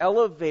to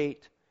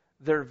elevate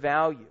their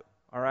value,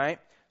 all right?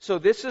 So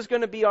this is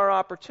going to be our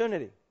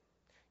opportunity.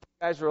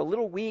 You guys are a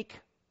little weak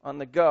on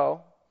the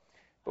go,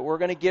 but we're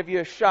going to give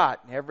you a shot.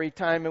 Every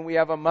time we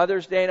have a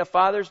Mother's Day and a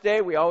Father's Day,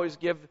 we always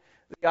give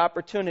the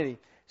opportunity.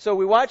 So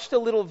we watched a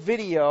little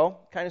video,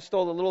 kind of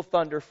stole a little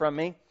thunder from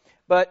me,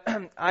 but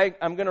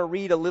I'm going to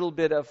read a little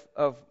bit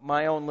of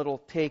my own little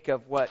take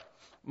of what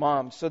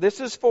moms. So this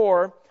is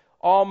for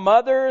all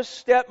mothers,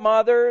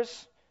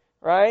 stepmothers,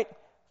 right?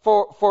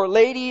 For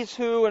ladies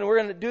who, and we're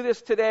going to do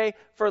this today,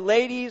 for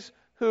ladies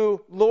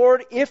who,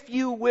 Lord, if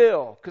you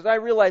will, because I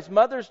realize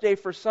Mother's Day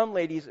for some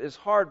ladies is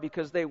hard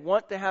because they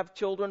want to have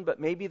children, but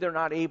maybe they're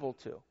not able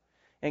to.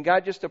 And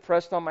God just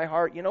impressed on my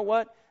heart, you know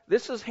what?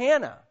 This is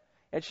Hannah.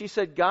 And she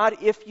said, God,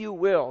 if you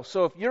will.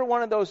 So if you're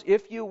one of those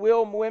if you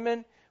will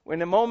women,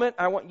 in a moment,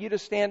 I want you to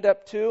stand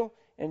up too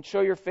and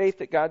show your faith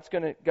that God's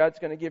going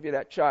to give you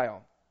that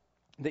child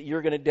that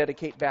you're going to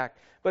dedicate back.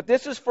 But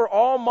this is for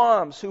all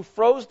moms who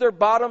froze their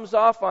bottoms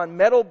off on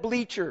metal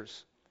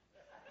bleachers.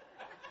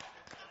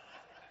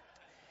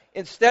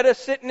 Instead of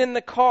sitting in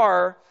the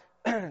car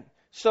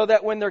so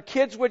that when their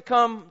kids would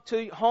come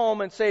to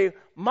home and say,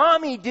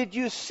 Mommy, did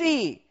you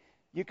see?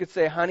 You could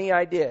say, honey,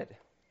 I did.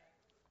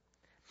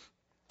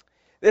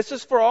 This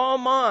is for all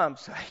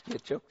moms. I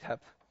get choked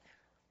up.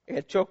 I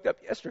got choked up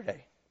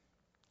yesterday.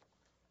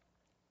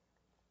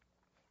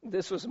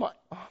 This was my...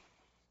 Oh.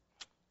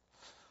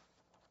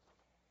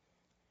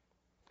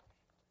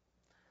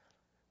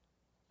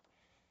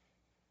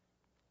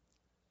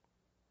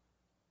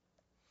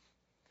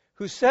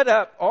 Who sat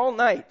up all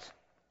night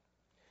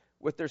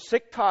with their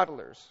sick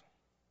toddlers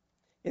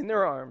in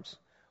their arms,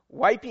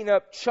 wiping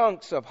up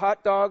chunks of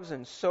hot dogs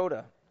and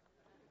soda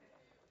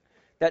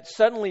that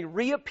suddenly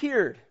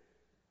reappeared,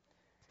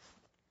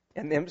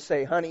 and them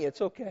say, honey, it's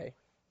okay.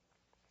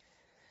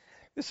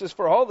 This is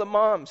for all the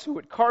moms who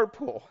would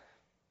carpool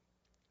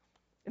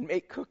and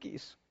make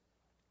cookies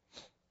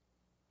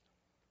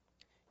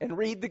and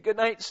read the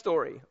goodnight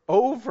story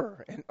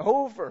over and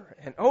over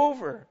and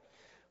over.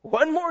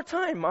 One more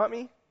time,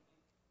 Mommy.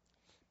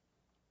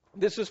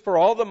 This is for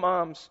all the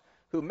moms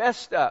who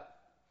messed up,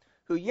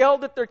 who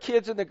yelled at their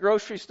kids in the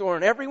grocery store,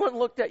 and everyone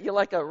looked at you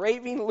like a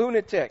raving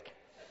lunatic.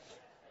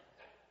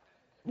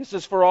 This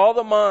is for all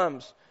the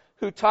moms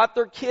who taught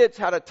their kids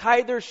how to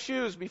tie their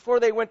shoes before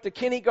they went to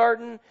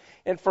kindergarten,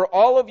 and for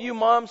all of you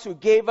moms who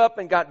gave up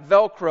and got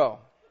Velcro.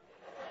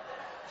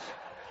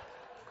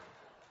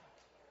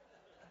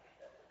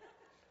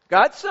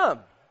 Got some.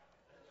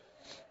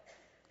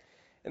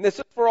 And this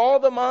is for all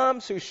the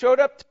moms who showed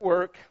up to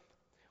work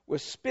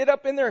with spit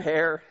up in their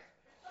hair,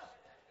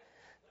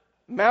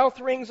 mouth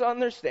rings on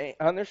their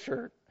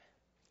shirt,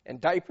 and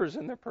diapers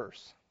in their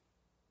purse.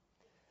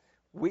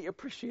 We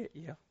appreciate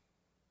you.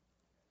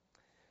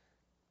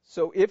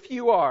 So if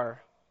you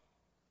are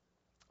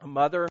a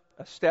mother,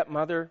 a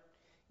stepmother,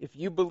 if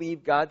you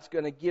believe God's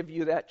going to give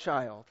you that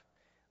child,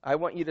 I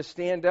want you to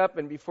stand up,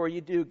 and before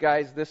you do,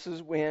 guys, this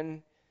is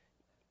when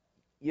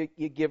you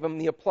give them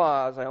the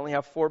applause. I only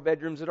have 4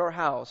 bedrooms at our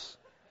house.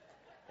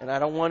 And I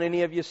don't want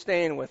any of you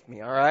staying with me,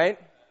 all right?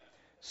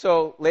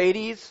 So,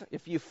 ladies,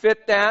 if you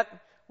fit that,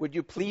 would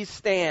you please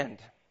stand?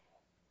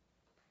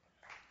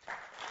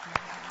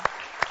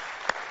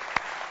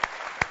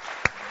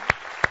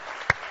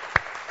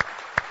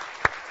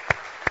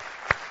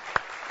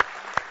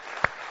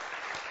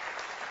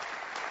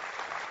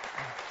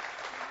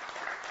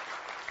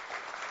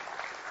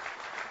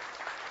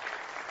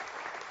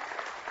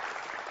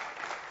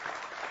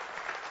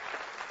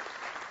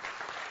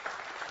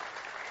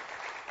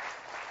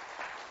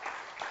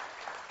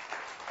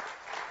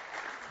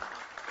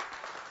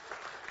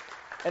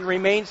 And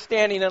remain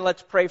standing, and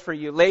let's pray for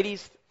you.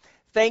 Ladies,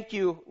 thank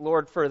you,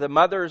 Lord, for the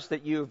mothers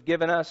that you've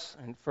given us,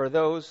 and for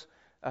those,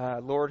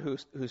 Lord,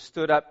 who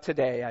stood up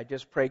today. I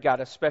just pray, God,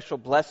 a special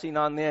blessing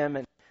on them.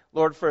 And,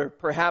 Lord, for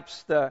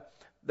perhaps the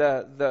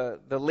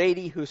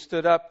lady who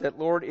stood up, that,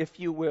 Lord, if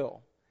you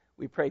will,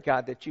 we pray,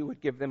 God, that you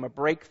would give them a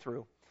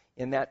breakthrough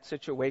in that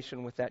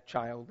situation with that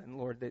child. And,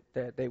 Lord,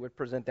 that they would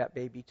present that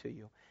baby to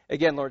you.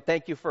 Again, Lord,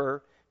 thank you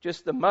for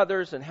just the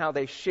mothers and how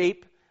they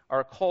shape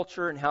our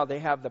culture and how they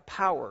have the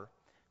power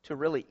to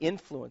really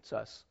influence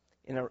us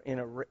in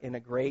a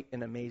great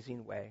and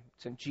amazing way.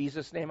 It's in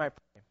Jesus' name I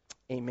pray.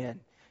 Amen.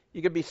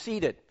 You can be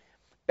seated.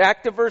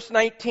 Back to verse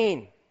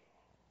 19.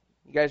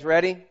 You guys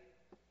ready?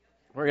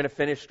 We're going to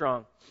finish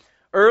strong.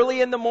 Early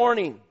in the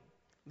morning,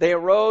 they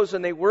arose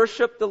and they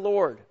worshiped the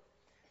Lord.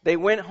 They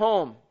went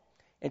home,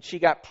 and she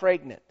got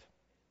pregnant.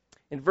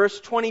 In verse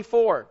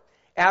 24,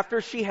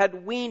 after she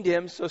had weaned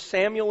him, so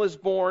Samuel is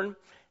born,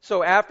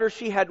 so after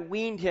she had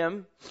weaned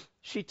him,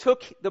 she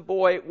took the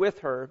boy with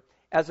her,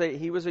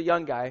 he was a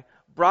young guy,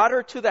 brought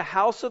her to the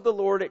house of the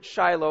Lord at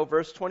Shiloh,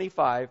 verse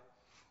 25.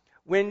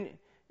 When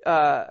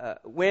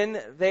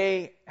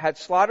they had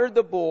slaughtered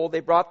the bull,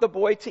 they brought the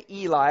boy to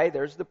Eli,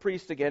 there's the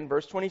priest again,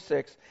 verse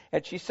 26,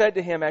 and she said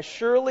to him, as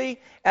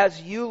surely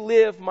as you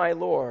live, my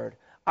Lord,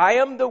 I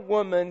am the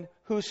woman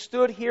who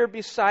stood here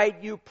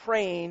beside you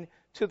praying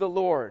to the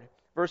Lord.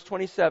 Verse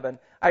 27,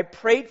 I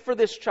prayed for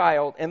this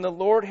child, and the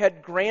Lord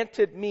had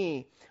granted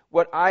me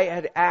what I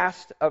had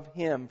asked of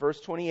him. Verse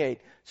 28.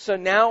 So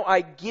now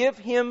I give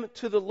him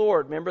to the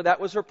Lord. Remember, that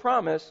was her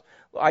promise.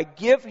 I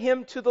give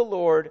him to the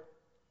Lord.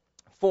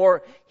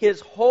 For his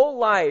whole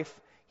life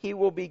he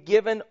will be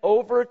given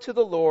over to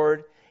the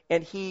Lord.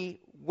 And he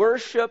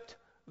worshiped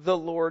the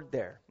Lord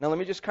there. Now let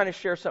me just kind of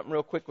share something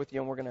real quick with you,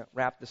 and we're going to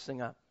wrap this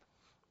thing up.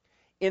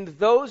 In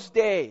those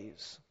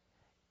days,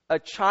 a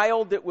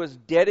child that was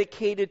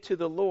dedicated to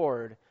the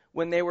Lord,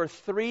 when they were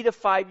 3 to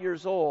 5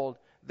 years old,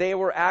 they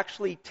were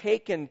actually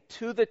taken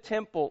to the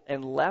temple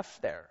and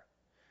left there.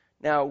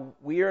 Now,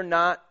 we are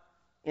not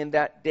in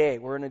that day.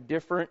 We're in a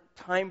different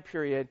time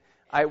period.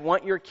 I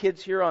want your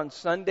kids here on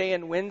Sunday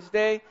and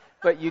Wednesday,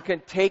 but you can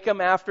take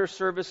them after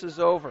service is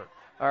over.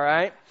 All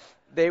right?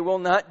 They will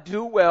not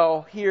do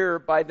well here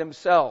by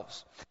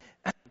themselves.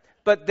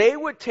 But they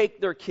would take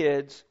their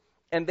kids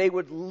and they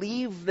would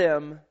leave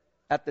them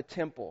at the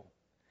temple.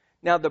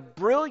 Now, the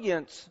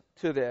brilliance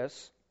to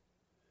this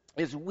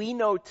is we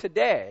know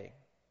today,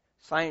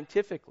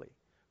 scientifically,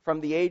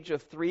 from the age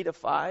of 3 to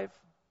 5,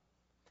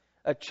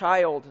 a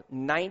child,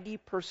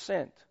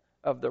 90%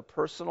 of their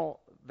personal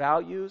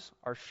values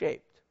are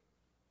shaped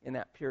in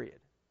that period.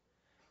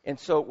 And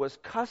so it was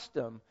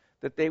custom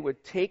that they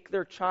would take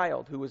their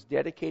child who was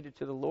dedicated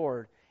to the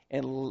Lord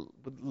and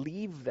would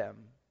leave them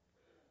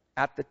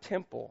at the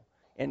temple.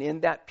 And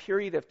in that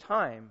period of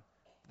time,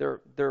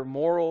 their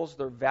morals,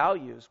 their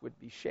values would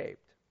be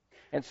shaped.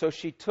 And so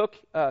she took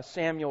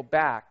Samuel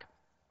back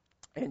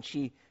and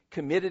she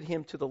committed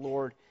him to the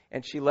Lord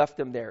and she left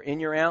him there. In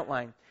your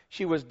outline,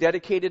 she was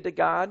dedicated to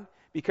God.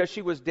 Because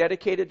she was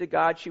dedicated to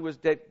God, she was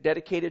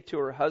dedicated to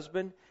her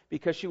husband.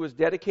 Because she was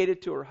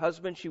dedicated to her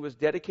husband, she was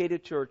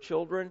dedicated to her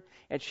children.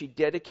 And she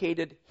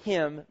dedicated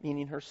him,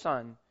 meaning her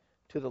son,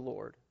 to the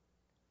Lord.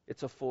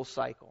 It's a full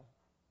cycle.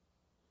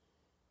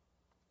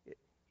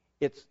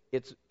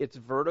 It's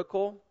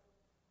vertical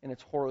and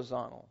it's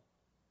horizontal.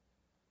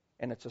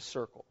 And it's a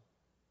circle.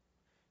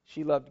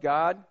 She loved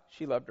God,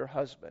 she loved her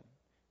husband.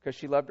 Because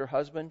she loved her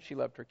husband, she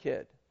loved her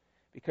kid.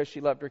 Because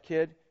she loved her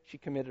kid, she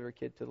committed her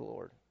kid to the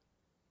Lord.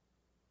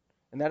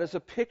 And that is a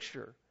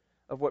picture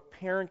of what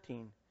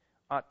parenting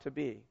ought to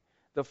be.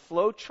 The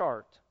flow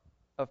chart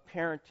of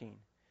parenting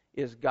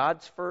is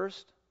God's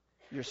first,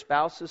 your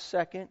spouse's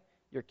second,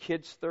 your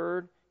kid's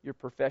third, your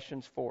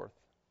profession's fourth.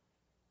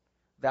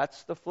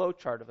 That's the flow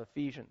chart of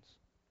Ephesians.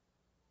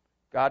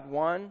 God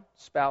 1,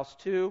 spouse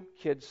 2,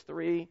 kids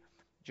 3,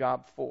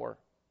 job 4.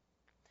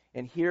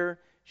 And here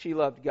she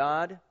loved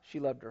God, she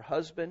loved her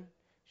husband,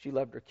 she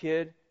loved her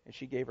kid, and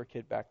she gave her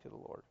kid back to the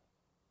Lord.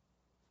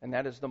 And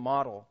that is the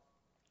model.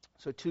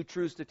 So 2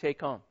 truths to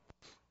take home.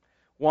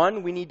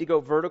 1, we need to go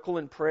vertical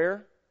in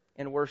prayer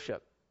and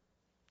worship.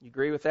 You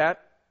agree with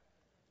that?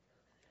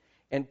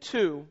 And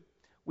 2,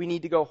 we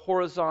need to go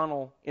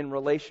horizontal in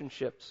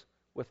relationships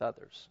with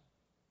others.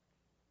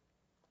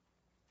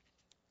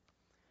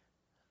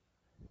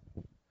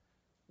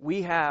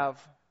 We have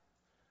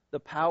the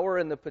power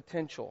and the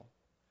potential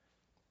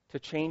to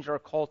change our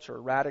culture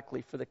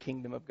radically for the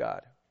kingdom of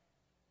God.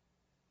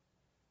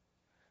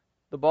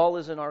 The ball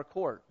is in our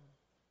court.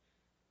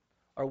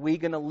 Are we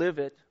going to live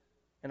it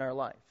in our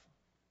life?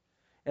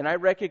 And I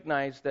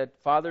recognize that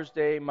Father's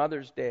Day,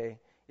 Mother's Day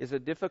is a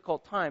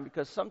difficult time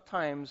because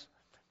sometimes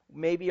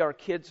maybe our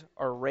kids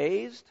are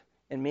raised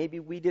and maybe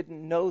we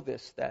didn't know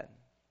this then.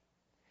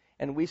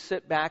 And we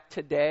sit back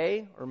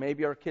today, or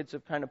maybe our kids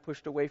have kind of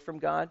pushed away from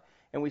God,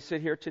 and we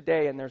sit here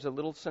today and there's a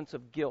little sense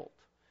of guilt.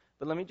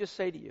 But let me just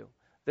say to you,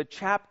 the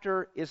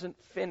chapter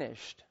isn't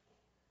finished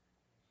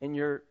in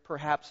your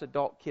perhaps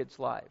adult kids'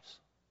 lives.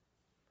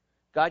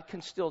 God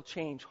can still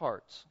change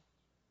hearts.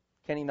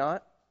 Can He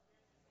not?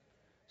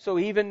 So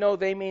even though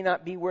they may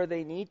not be where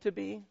they need to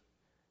be,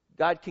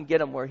 God can get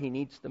them where He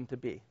needs them to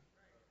be.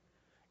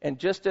 And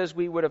just as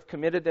we would have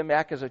committed them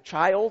back as a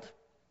child,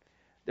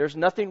 there's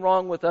nothing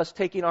wrong with us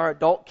taking our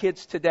adult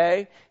kids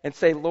today and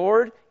say,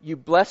 Lord, you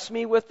bless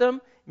me with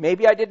them.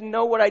 Maybe I didn't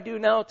know what I do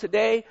now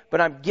today,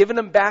 but I'm giving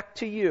them back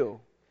to you.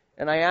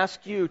 And I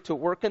ask you to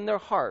work in their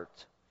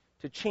heart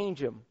to change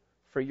them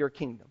for your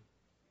kingdom.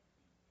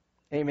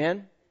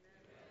 Amen?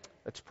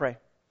 Let's pray.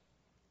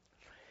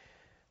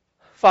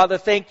 Father,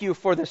 thank you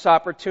for this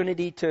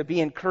opportunity to be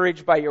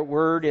encouraged by your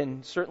word.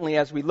 And certainly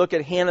as we look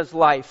at Hannah's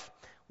life,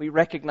 we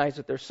recognize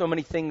that there's so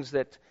many things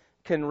that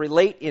can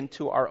relate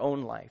into our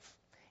own life.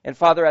 And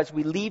Father, as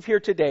we leave here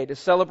today to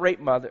celebrate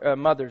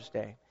Mother's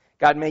Day,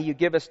 God, may you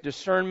give us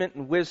discernment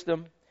and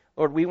wisdom.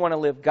 Lord, we want to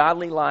live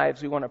godly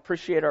lives. We want to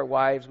appreciate our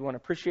wives. We want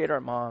to appreciate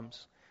our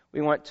moms.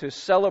 We want to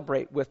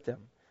celebrate with them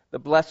the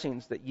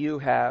blessings that you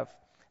have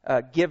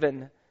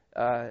given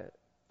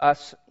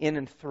us in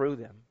and through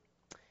them.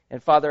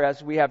 And Father,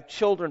 as we have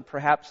children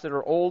perhaps that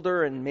are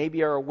older and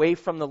maybe are away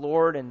from the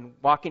Lord and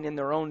walking in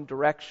their own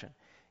direction,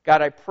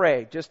 God, I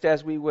pray, just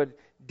as we would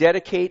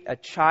dedicate a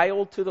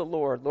child to the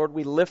Lord, Lord,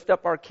 we lift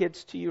up our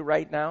kids to you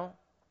right now.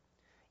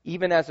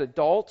 Even as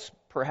adults,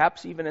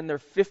 perhaps even in their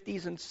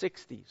 50s and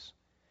 60s.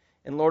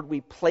 And Lord, we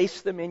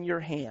place them in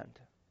your hand.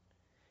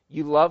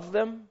 You love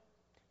them.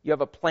 You have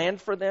a plan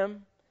for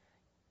them.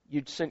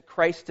 You sent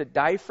Christ to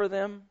die for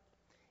them.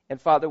 And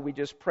Father, we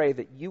just pray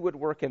that you would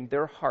work in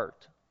their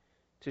heart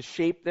to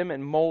shape them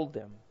and mold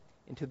them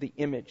into the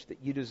image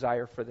that you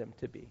desire for them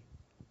to be.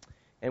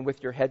 And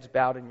with your heads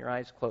bowed and your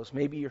eyes closed,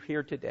 maybe you're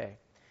here today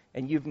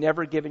and you've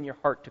never given your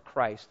heart to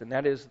Christ. And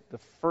that is the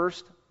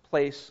first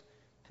place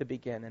to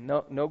begin. And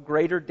no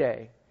greater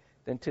day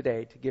than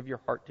today to give your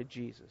heart to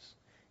Jesus.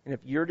 And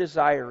if your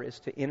desire is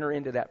to enter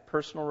into that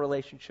personal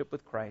relationship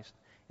with Christ,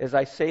 as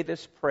I say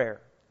this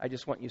prayer, I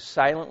just want you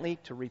silently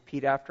to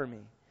repeat after me.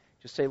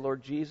 Just say,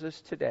 Lord Jesus,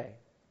 today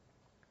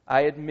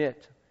I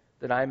admit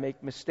that I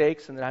make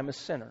mistakes and that I'm a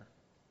sinner.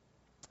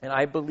 And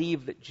I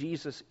believe that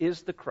Jesus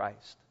is the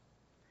Christ,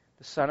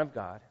 the Son of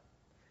God,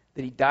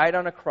 that He died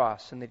on a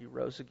cross and that He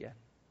rose again.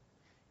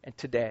 And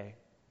today,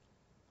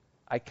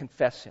 I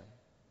confess Him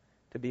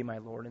to be my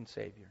Lord and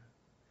Savior.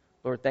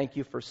 Lord, thank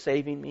you for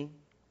saving me.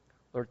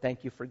 Lord,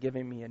 thank you for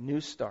giving me a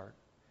new start,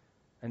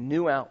 a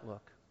new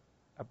outlook,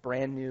 a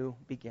brand new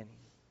beginning.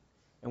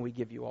 And we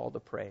give you all the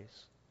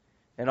praise.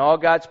 And all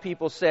God's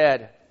people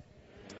said,